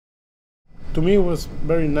To me, it was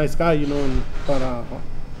very nice guy, but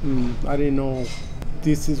I didn't know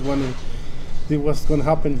this is when it was going to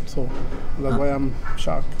happen, so that's why I'm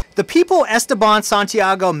shocked. The people Esteban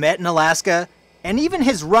Santiago met in Alaska, and even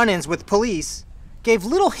his run-ins with police, gave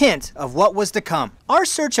little hint of what was to come. Our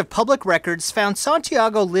search of public records found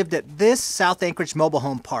Santiago lived at this South Anchorage mobile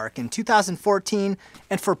home park in 2014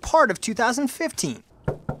 and for part of 2015.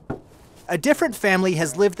 A different family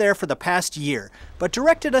has lived there for the past year, but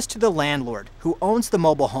directed us to the landlord, who owns the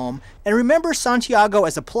mobile home and remembers Santiago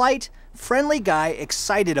as a polite, friendly guy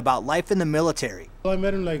excited about life in the military. I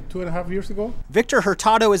met him like 2.5 years ago. Victor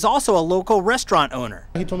Hurtado is also a local restaurant owner.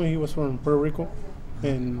 He told me he was from Puerto Rico,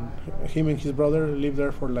 and him and his brother lived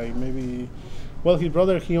there for like maybe, well, his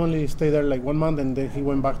brother, he only stayed there like 1 month, and then he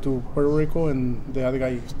went back to Puerto Rico, and the other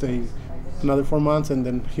guy stayed another 4 months, and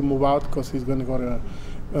then he moved out because he's going to go to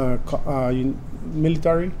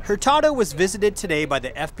military. Hurtado was visited today by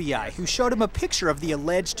the FBI, who showed him a picture of the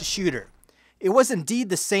alleged shooter. It was indeed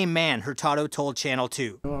the same man, Hurtado told Channel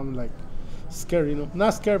 2. I'm like scared,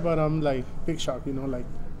 not scared, but I'm like big shock, like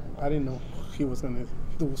I didn't know he was going to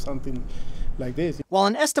do something like this. While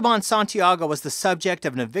an Esteban Santiago was the subject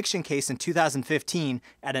of an eviction case in 2015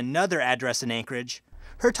 at another address in Anchorage,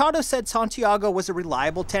 Hurtado said Santiago was a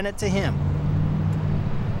reliable tenant to him.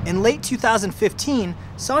 In late 2015,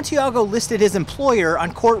 Santiago listed his employer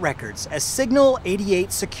on court records as Signal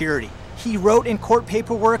 88 Security. He wrote in court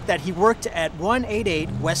paperwork that he worked at 188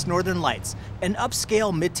 West Northern Lights, an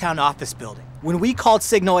upscale midtown office building. When we called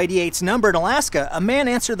Signal 88's number in Alaska, a man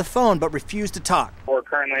answered the phone but refused to talk. We're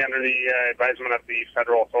currently under the advisement of the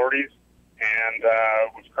federal authorities, and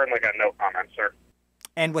we've currently got no comment, sir.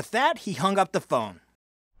 And with that, he hung up the phone.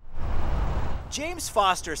 James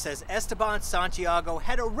Foster says Esteban Santiago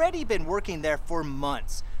had already been working there for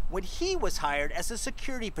months when he was hired as a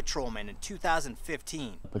security patrolman in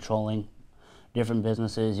 2015. Patrolling different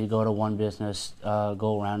businesses, you go to one business,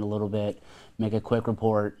 go around a little bit, make a quick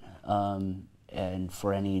report, and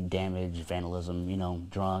for any damage, vandalism,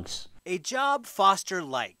 drunks. A job Foster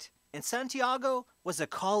liked, and Santiago was a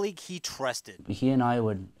colleague he trusted. He and I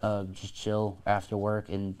would just chill after work,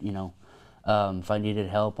 and if I needed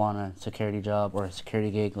help on a security job or a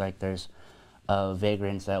security gig, like there's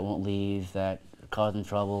vagrants that won't leave, that are causing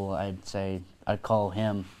trouble, I'd call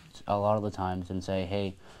him a lot of the times and say,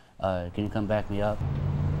 hey, can you come back me up?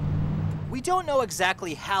 We don't know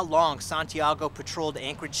exactly how long Santiago patrolled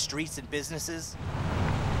Anchorage streets and businesses,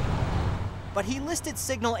 but he listed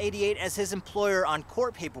Signal 88 as his employer on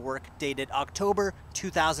court paperwork dated October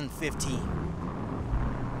 2015.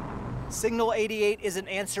 Signal 88 isn't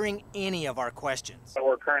answering any of our questions.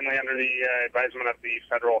 We're currently under the advisement of the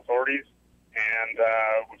federal authorities, and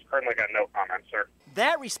we've currently got no comment, sir.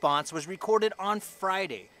 That response was recorded on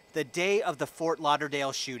Friday, the day of the Fort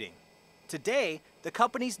Lauderdale shooting. Today, the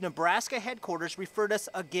company's Nebraska headquarters referred us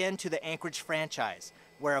again to the Anchorage franchise,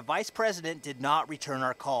 where a vice president did not return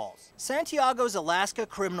our calls. Santiago's Alaska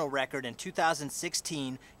criminal record in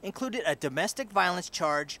 2016 included a domestic violence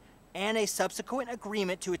charge and a subsequent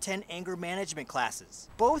agreement to attend anger management classes.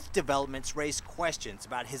 Both developments raise questions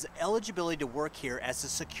about his eligibility to work here as a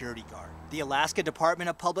security guard. The Alaska Department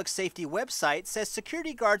of Public Safety website says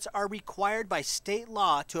security guards are required by state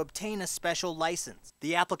law to obtain a special license.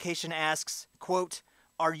 The application asks, quote,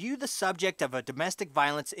 "Are you the subject of a domestic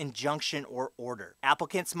violence injunction or order?"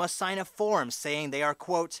 Applicants must sign a form saying they are,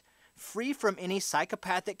 quote, "free from any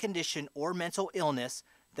psychopathic condition or mental illness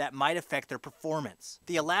that might affect their performance."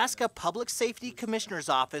 The Alaska Public Safety Commissioner's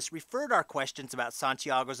Office referred our questions about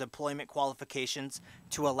Santiago's employment qualifications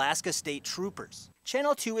to Alaska State Troopers.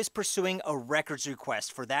 Channel 2 is pursuing a records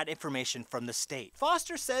request for that information from the state.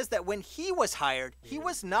 Foster says that when he was hired, he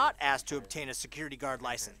was not asked to obtain a security guard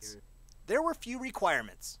license. There were few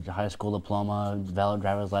requirements. A high school diploma, valid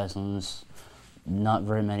driver's license, not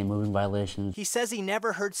very many moving violations. He says he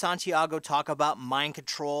never heard Santiago talk about mind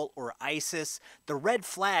control or ISIS, the red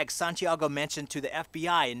flag Santiago mentioned to the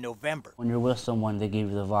FBI in November. When you're with someone, they give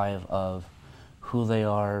you the vibe of who they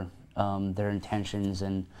are, their intentions,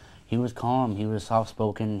 and he was calm, he was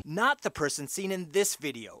soft-spoken. Not the person seen in this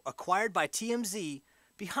video, acquired by TMZ,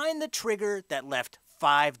 behind the trigger that left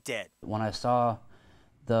 5 dead. When I saw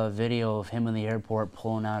the video of him in the airport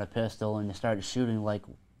pulling out a pistol and he started shooting, like,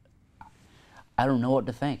 I don't know what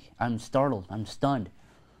to think. I'm startled. I'm stunned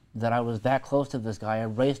that I was that close to this guy. I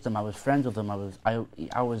raced him. I was friends with him.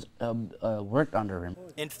 I was worked under him.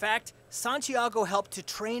 In fact, Santiago helped to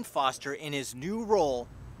train Foster in his new role,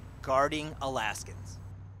 guarding Alaskans.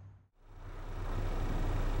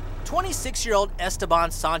 26-year-old Esteban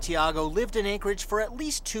Santiago lived in Anchorage for at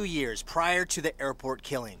least 2 years prior to the airport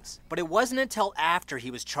killings. But it wasn't until after he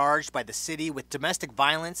was charged by the city with domestic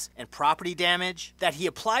violence and property damage that he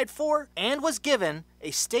applied for and was given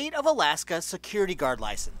a state of Alaska security guard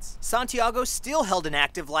license. Santiago still held an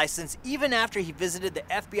active license even after he visited the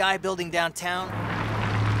FBI building downtown,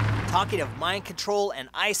 talking of mind control and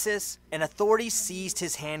ISIS, and authorities seized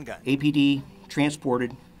his handgun. APD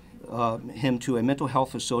transported him to a mental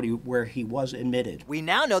health facility where he was admitted. We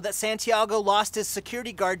now know that Santiago lost his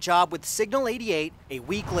security guard job with Signal 88 a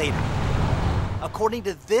week later, according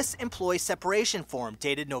to this employee separation form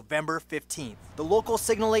dated November 15th. The local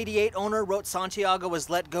Signal 88 owner wrote Santiago was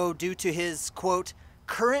let go due to his, quote,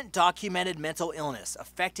 current documented mental illness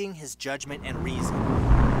affecting his judgment and reason.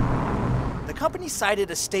 The company cited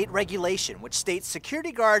a state regulation which states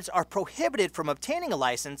security guards are prohibited from obtaining a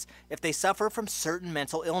license if they suffer from certain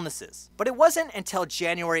mental illnesses. But it wasn't until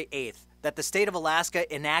January 8th that the state of Alaska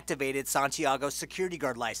inactivated Santiago's security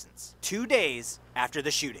guard license, 2 days after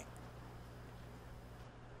the shooting.